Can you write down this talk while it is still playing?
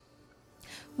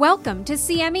Welcome to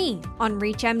CME on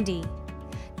ReachMD.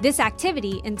 This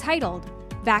activity, entitled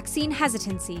Vaccine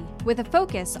Hesitancy with a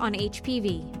Focus on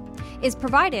HPV, is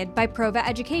provided by Prova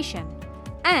Education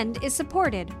and is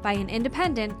supported by an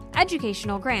independent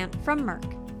educational grant from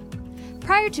Merck.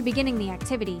 Prior to beginning the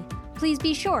activity, please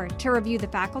be sure to review the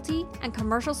faculty and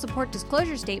commercial support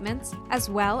disclosure statements as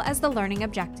well as the learning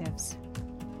objectives.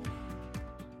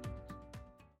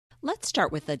 Let's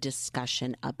start with a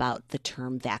discussion about the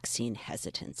term vaccine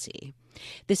hesitancy.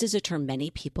 This is a term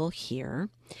many people hear,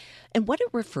 and what it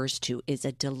refers to is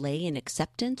a delay in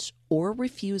acceptance or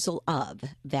refusal of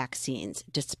vaccines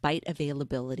despite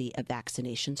availability of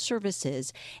vaccination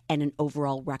services and an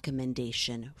overall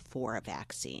recommendation for a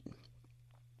vaccine.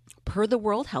 Per the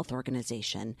World Health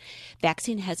Organization,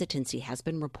 vaccine hesitancy has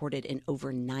been reported in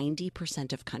over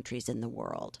 90% of countries in the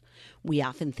world. We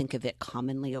often think of it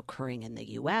commonly occurring in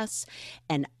the U.S.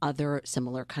 and other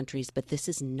similar countries, but this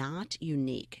is not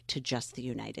unique to just the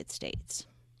United States.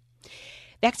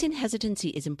 Vaccine hesitancy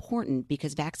is important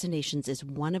because vaccinations is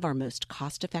one of our most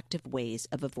cost-effective ways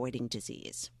of avoiding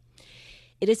disease.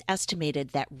 It is estimated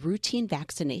that routine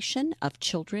vaccination of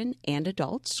children and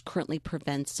adults currently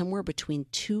prevents somewhere between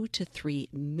 2 to 3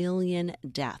 million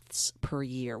deaths per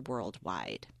year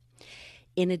worldwide.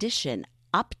 In addition,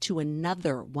 up to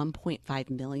another 1.5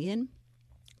 million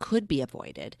could be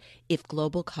avoided if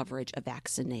global coverage of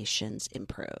vaccinations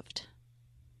improved.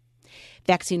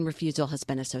 Vaccine refusal has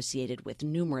been associated with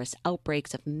numerous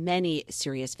outbreaks of many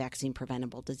serious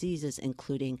vaccine-preventable diseases,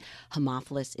 including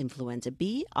Haemophilus influenza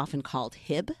B, often called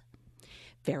HIB,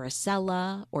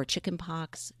 varicella or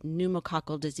chickenpox,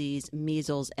 pneumococcal disease,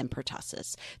 measles, and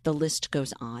pertussis. The list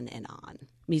goes on and on.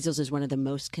 Measles is one of the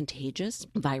most contagious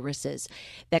viruses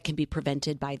that can be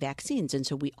prevented by vaccines, and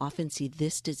so we often see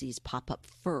this disease pop up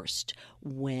first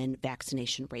when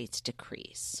vaccination rates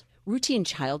decrease. Routine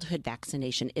childhood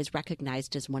vaccination is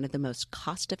recognized as one of the most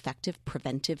cost-effective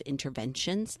preventive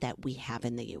interventions that we have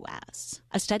in the U.S.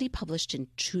 A study published in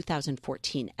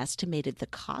 2014 estimated the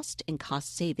cost and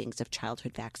cost savings of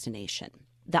childhood vaccination.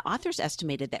 The authors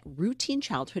estimated that routine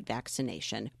childhood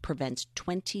vaccination prevents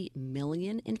 20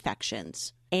 million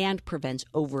infections and prevents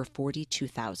over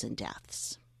 42,000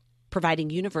 deaths. Providing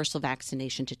universal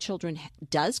vaccination to children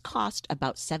does cost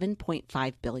about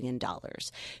 $7.5 billion,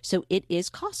 so it is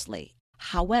costly.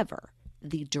 However,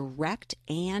 the direct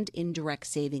and indirect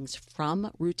savings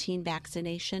from routine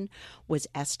vaccination was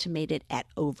estimated at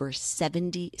over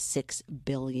 $76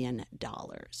 billion.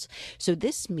 So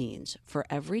this means for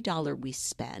every dollar we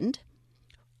spend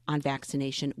on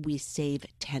vaccination, we save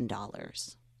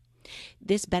 $10.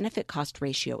 This benefit-cost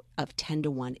ratio of 10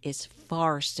 to 1 is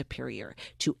far superior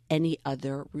to any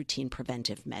other routine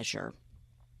preventive measure,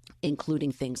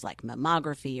 including things like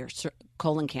mammography or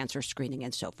colon cancer screening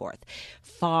and so forth.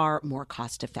 Far more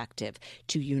cost-effective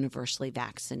to universally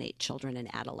vaccinate children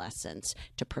and adolescents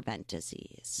to prevent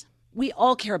disease. We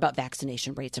all care about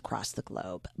vaccination rates across the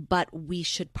globe, but we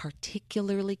should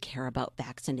particularly care about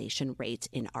vaccination rates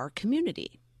in our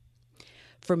community.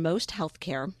 For most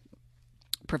healthcare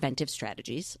preventive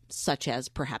strategies, such as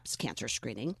perhaps cancer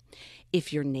screening,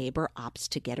 if your neighbor opts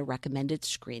to get a recommended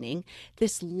screening,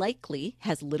 this likely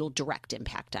has little direct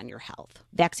impact on your health.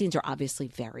 Vaccines are obviously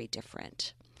very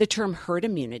different. The term herd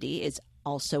immunity is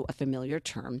also a familiar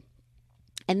term,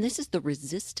 and this is the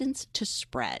resistance to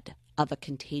spread of a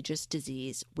contagious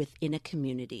disease within a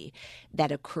community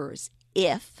that occurs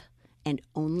if and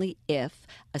only if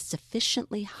a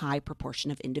sufficiently high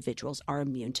proportion of individuals are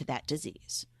immune to that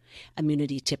disease.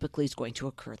 Immunity typically is going to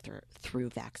occur through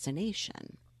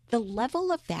vaccination. The level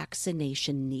of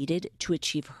vaccination needed to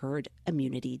achieve herd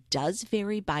immunity does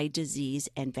vary by disease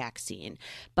and vaccine,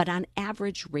 but on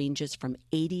average ranges from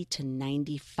 80 to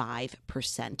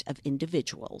 95% of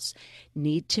individuals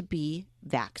need to be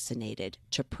vaccinated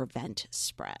to prevent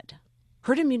spread.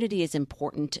 Herd immunity is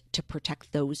important to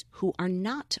protect those who are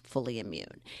not fully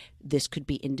immune. This could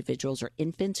be individuals or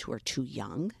infants who are too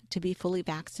young to be fully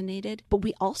vaccinated, but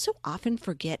we also often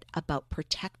forget about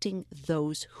protecting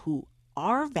those who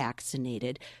are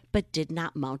vaccinated but did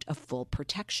not mount a full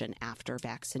protection after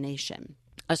vaccination.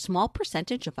 A small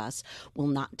percentage of us will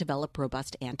not develop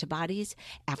robust antibodies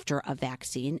after a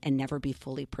vaccine and never be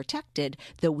fully protected,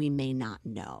 though we may not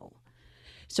know.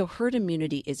 So herd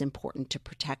immunity is important to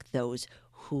protect those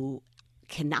who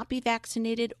cannot be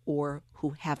vaccinated or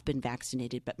who have been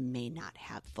vaccinated but may not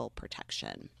have full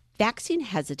protection. Vaccine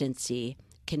hesitancy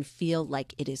can feel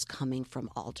like it is coming from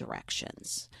all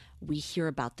directions. We hear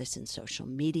about this in social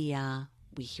media.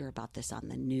 We hear about this on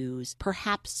the news.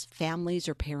 Perhaps families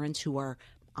or parents who are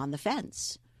on the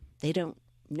fence. They don't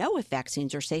know if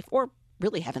vaccines are safe, or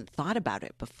really haven't thought about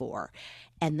it before.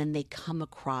 And then they come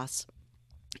across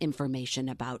information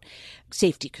about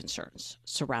safety concerns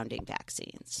surrounding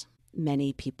vaccines.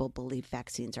 Many people believe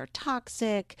vaccines are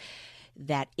toxic,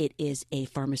 that it is a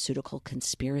pharmaceutical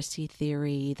conspiracy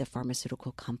theory. The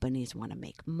pharmaceutical companies want to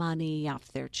make money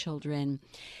off their children.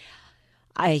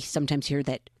 I sometimes hear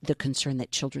that the concern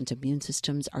that children's immune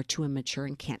systems are too immature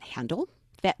and can't handle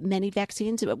many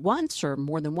vaccines at once or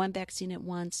more than one vaccine at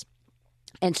once,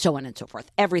 and so on and so forth.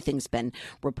 Everything's been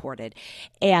reported.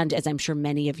 And as I'm sure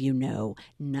many of you know,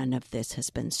 none of this has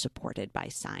been supported by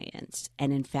science.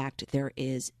 And in fact, there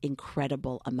is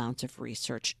incredible amounts of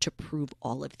research to prove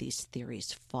all of these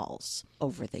theories false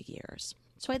over the years.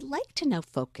 So I'd like to now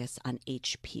focus on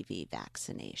HPV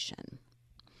vaccination.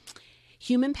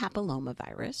 Human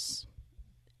papillomavirus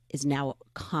is now a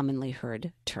commonly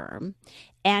heard term.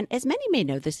 And as many may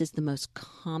know, this is the most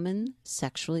common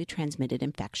sexually transmitted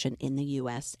infection in the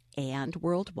U.S. and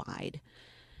worldwide.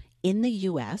 In the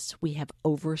U.S., we have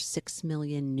over 6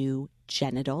 million new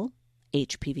genital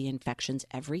HPV infections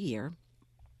every year,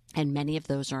 and many of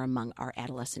those are among our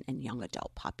adolescent and young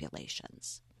adult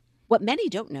populations. What many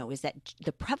don't know is that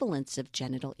the prevalence of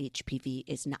genital HPV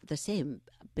is not the same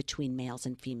between males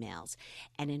and females.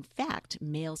 And in fact,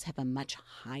 males have a much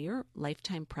higher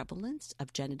lifetime prevalence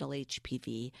of genital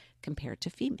HPV compared to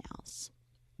females.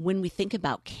 When we think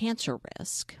about cancer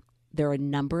risk, there are a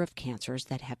number of cancers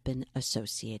that have been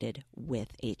associated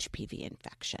with HPV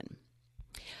infection.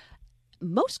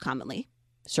 Most commonly,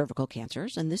 cervical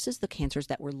cancers, and this is the cancers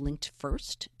that were linked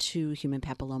first to human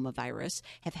papillomavirus,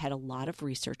 have had a lot of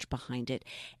research behind it,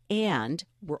 and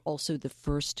were also the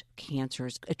first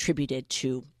cancers attributed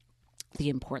to the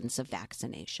importance of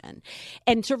vaccination.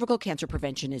 And cervical cancer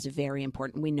prevention is very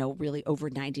important. We know really over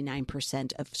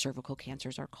 99% of cervical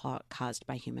cancers are caused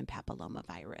by human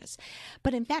papillomavirus.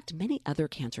 But in fact, many other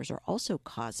cancers are also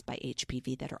caused by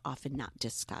HPV that are often not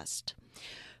discussed.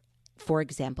 For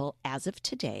example, as of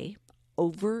today,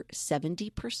 over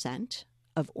 70%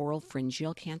 of oral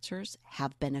pharyngeal cancers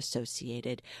have been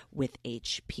associated with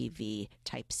HPV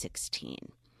type 16.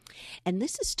 And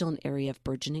this is still an area of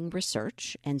burgeoning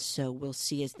research, and so we'll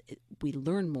see as we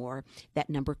learn more, that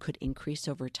number could increase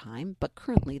over time, but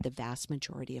currently the vast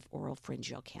majority of oral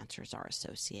pharyngeal cancers are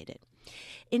associated.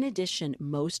 In addition,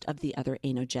 most of the other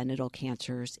anogenital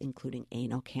cancers, including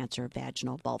anal cancer,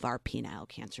 vaginal, vulvar, penile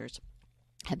cancers,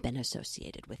 have been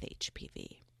associated with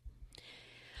HPV.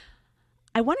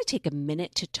 I want to take a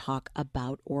minute to talk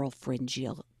about oral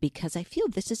pharyngeal because I feel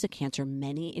this is a cancer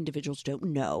many individuals don't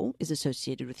know is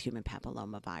associated with human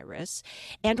papillomavirus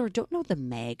and or don't know the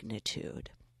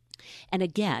magnitude. And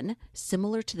again,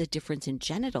 similar to the difference in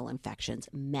genital infections,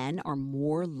 men are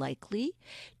more likely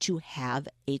to have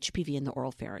HPV in the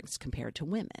oral pharynx compared to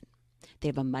women. They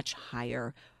have a much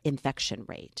higher infection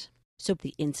rate. So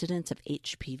the incidence of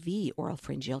HPV oral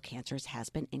pharyngeal cancers has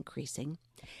been increasing.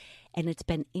 And it's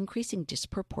been increasing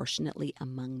disproportionately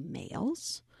among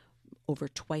males, over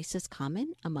twice as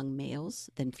common among males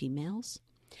than females.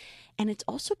 And it's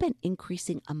also been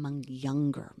increasing among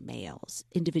younger males,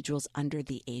 individuals under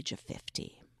the age of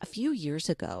 50. A few years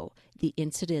ago, the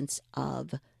incidence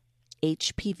of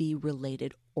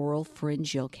HPV-related oral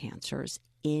pharyngeal cancers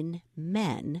in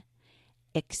men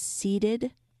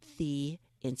exceeded the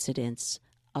incidence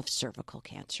of cervical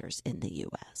cancers in the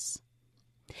U.S.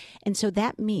 And so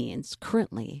that means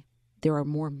currently there are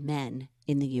more men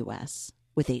in the U.S.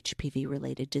 with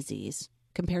HPV-related disease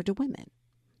compared to women.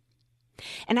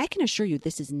 And I can assure you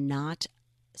this is not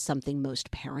something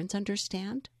most parents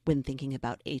understand when thinking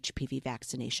about HPV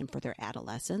vaccination for their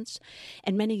adolescents,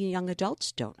 and many young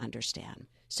adults don't understand.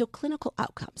 So clinical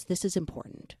outcomes, this is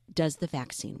important. Does the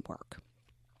vaccine work?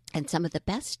 And some of the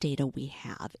best data we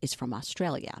have is from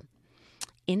Australia.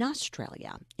 In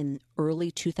Australia, in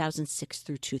early 2006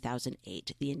 through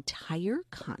 2008, the entire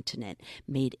continent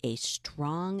made a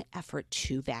strong effort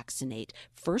to vaccinate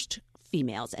first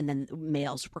females, and then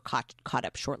males were caught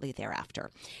up shortly thereafter.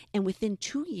 And within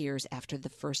 2 years after the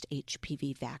first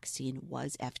HPV vaccine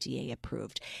was FDA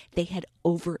approved, they had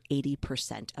over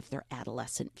 80% of their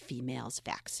adolescent females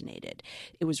vaccinated.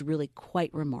 It was really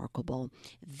quite remarkable.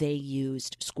 They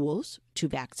used schools to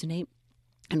vaccinate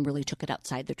and really took it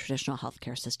outside the traditional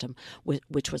healthcare system,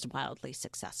 which was wildly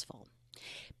successful.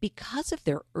 Because of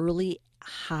their early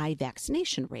high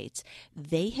vaccination rates,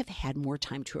 they have had more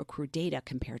time to accrue data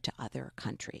compared to other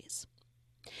countries.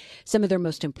 Some of their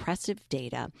most impressive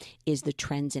data is the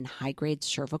trends in high-grade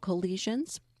cervical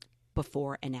lesions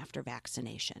before and after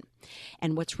vaccination.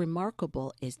 And what's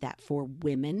remarkable is that for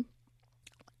women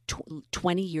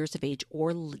 20 years of age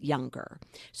or younger,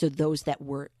 so those that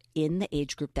were in the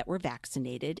age group that were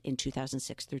vaccinated in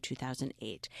 2006 through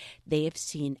 2008, they have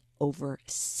seen over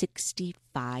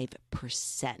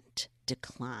 65%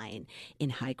 decline in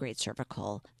high-grade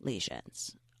cervical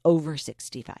lesions, over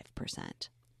 65%.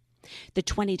 The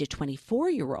 20 to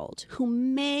 24-year-olds who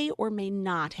may or may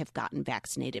not have gotten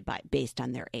vaccinated based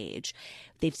on their age,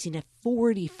 they've seen a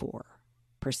 44%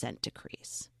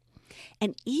 decrease.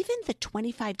 And even the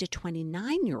 25 to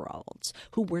 29-year-olds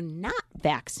who were not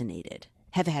vaccinated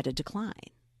have had a decline.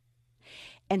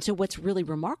 And so what's really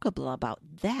remarkable about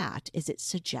that is it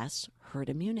suggests herd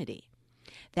immunity,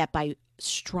 that by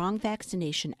strong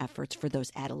vaccination efforts for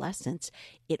those adolescents,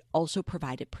 it also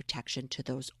provided protection to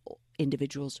those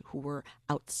individuals who were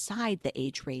outside the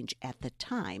age range at the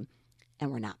time and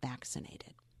were not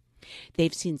vaccinated.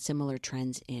 They've seen similar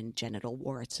trends in genital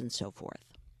warts and so forth.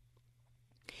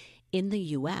 In the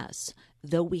U.S.,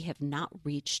 though we have not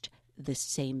reached the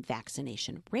same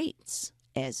vaccination rates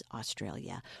as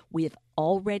Australia, we have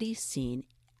already seen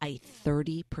a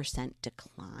 30%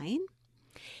 decline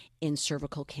in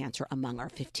cervical cancer among our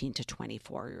 15 to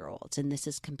 24-year-olds. And this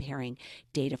is comparing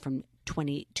data from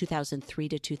 2003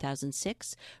 to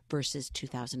 2006 versus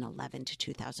 2011 to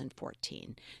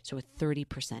 2014. So a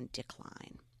 30%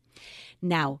 decline.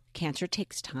 Now, cancer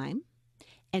takes time.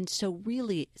 And so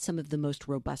really some of the most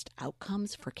robust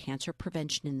outcomes for cancer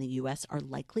prevention in the U.S. are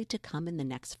likely to come in the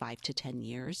next 5 to 10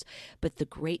 years. But the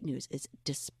great news is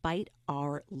despite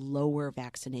our lower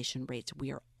vaccination rates,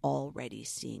 we are already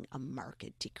seeing a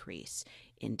marked decrease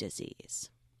in disease.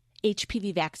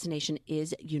 HPV vaccination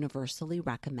is universally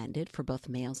recommended for both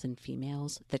males and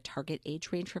females. The target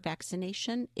age range for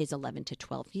vaccination is 11 to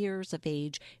 12 years of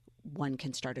age. One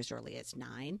can start as early as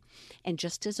 9. And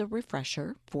just as a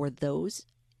refresher, for those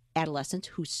adolescents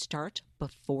who start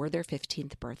before their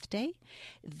 15th birthday,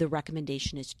 the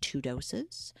recommendation is 2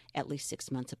 doses, at least 6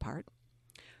 months apart.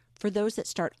 For those that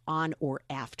start on or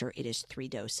after, it is 3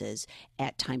 doses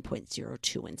at time point 0,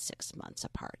 2, and 6 months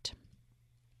apart.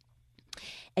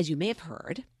 As you may have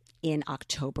heard, in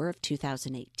October of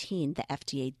 2018, the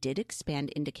FDA did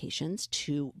expand indications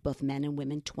to both men and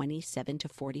women 27 to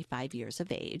 45 years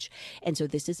of age. And so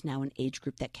this is now an age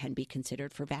group that can be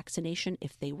considered for vaccination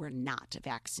if they were not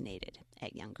vaccinated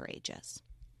at younger ages.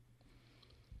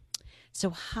 So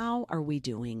how are we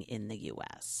doing in the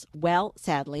U.S.? Well,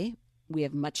 sadly, we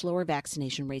have much lower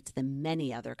vaccination rates than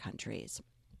many other countries.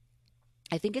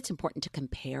 I think it's important to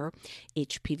compare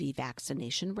HPV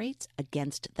vaccination rates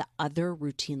against the other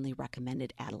routinely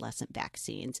recommended adolescent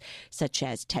vaccines, such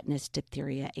as tetanus,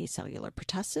 diphtheria, acellular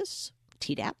pertussis,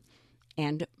 Tdap,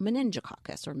 and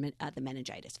meningococcus, or the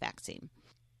meningitis vaccine.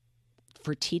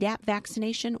 For Tdap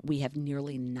vaccination, we have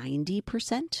nearly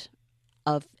 90%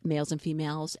 of males and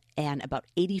females and about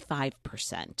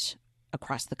 85%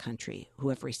 across the country who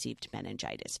have received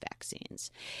meningitis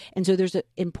vaccines. And so there's an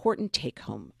important take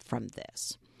home from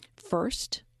this.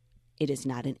 First, it is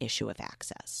not an issue of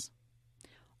access.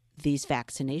 These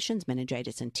vaccinations,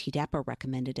 meningitis and Tdap, are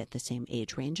recommended at the same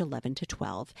age range, 11 to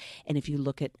 12. And if you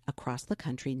look at across the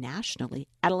country nationally,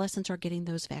 adolescents are getting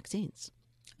those vaccines.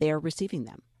 They are receiving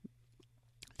them.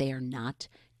 They are not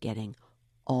getting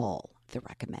all the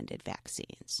recommended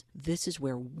vaccines. This is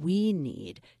where we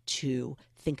need to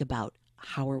think about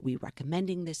how are we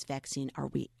recommending this vaccine? Are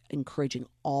we encouraging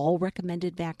all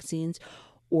recommended vaccines,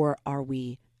 or are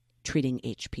we treating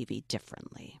HPV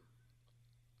differently?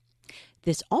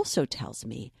 This also tells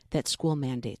me that school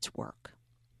mandates work.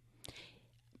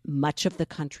 Much of the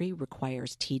country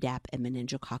requires Tdap and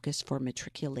meningococcus for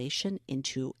matriculation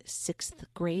into 6th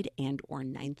grade and or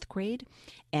 9th grade,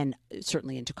 and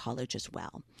certainly into college as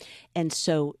well. And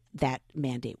so that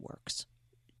mandate works.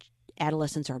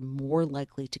 Adolescents are more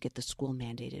likely to get the school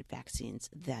mandated vaccines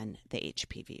than the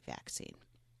HPV vaccine.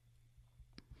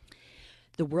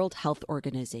 The World Health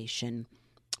Organization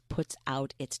puts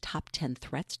out its top 10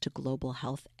 threats to global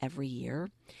health every year.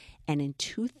 And in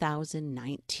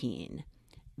 2019,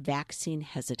 vaccine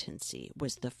hesitancy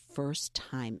was the first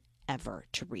time ever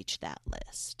to reach that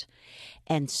list.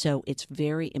 And so it's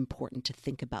very important to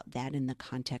think about that in the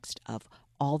context of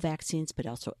all vaccines, but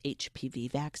also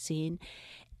HPV vaccine.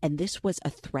 And this was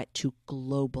a threat to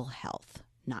global health,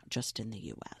 not just in the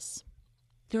U.S.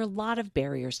 There are a lot of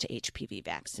barriers to HPV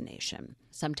vaccination.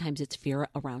 Sometimes it's fear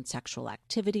around sexual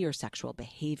activity or sexual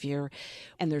behavior.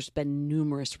 And there's been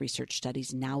numerous research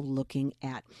studies now looking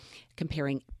at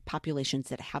comparing populations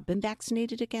that have been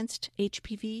vaccinated against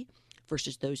HPV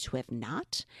versus those who have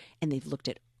not. And they've looked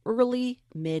at early,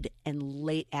 mid, and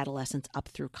late adolescence up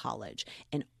through college.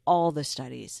 And all the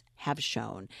studies have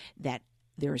shown that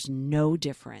there is no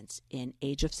difference in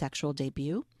age of sexual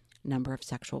debut, number of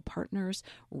sexual partners,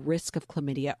 risk of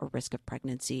chlamydia or risk of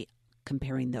pregnancy,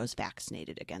 comparing those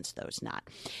vaccinated against those not.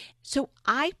 So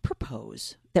I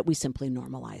propose that we simply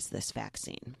normalize this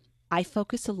vaccine. I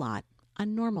focus a lot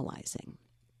on normalizing.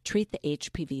 Treat the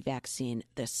HPV vaccine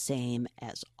the same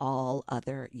as all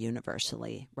other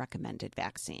universally recommended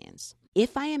vaccines.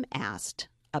 If I am asked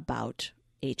about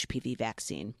HPV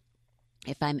vaccine,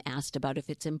 if I'm asked about if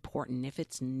it's important, if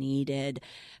it's needed,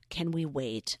 can we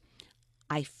wait,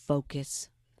 I focus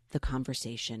the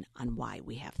conversation on why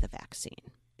we have the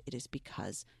vaccine. It is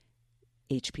because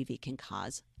HPV can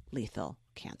cause lethal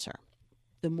cancer.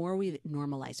 The more we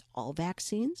normalize all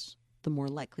vaccines, the more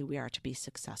likely we are to be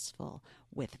successful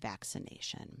with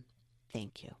vaccination.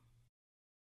 Thank you.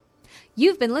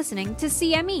 You've been listening to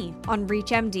CME on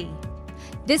ReachMD.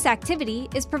 This activity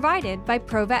is provided by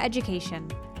Prova Education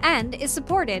and is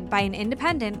supported by an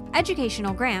independent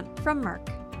educational grant from Merck.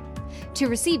 To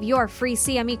receive your free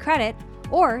CME credit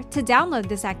or to download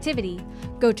this activity,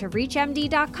 go to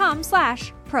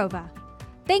reachmd.com/prova.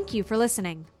 Thank you for listening.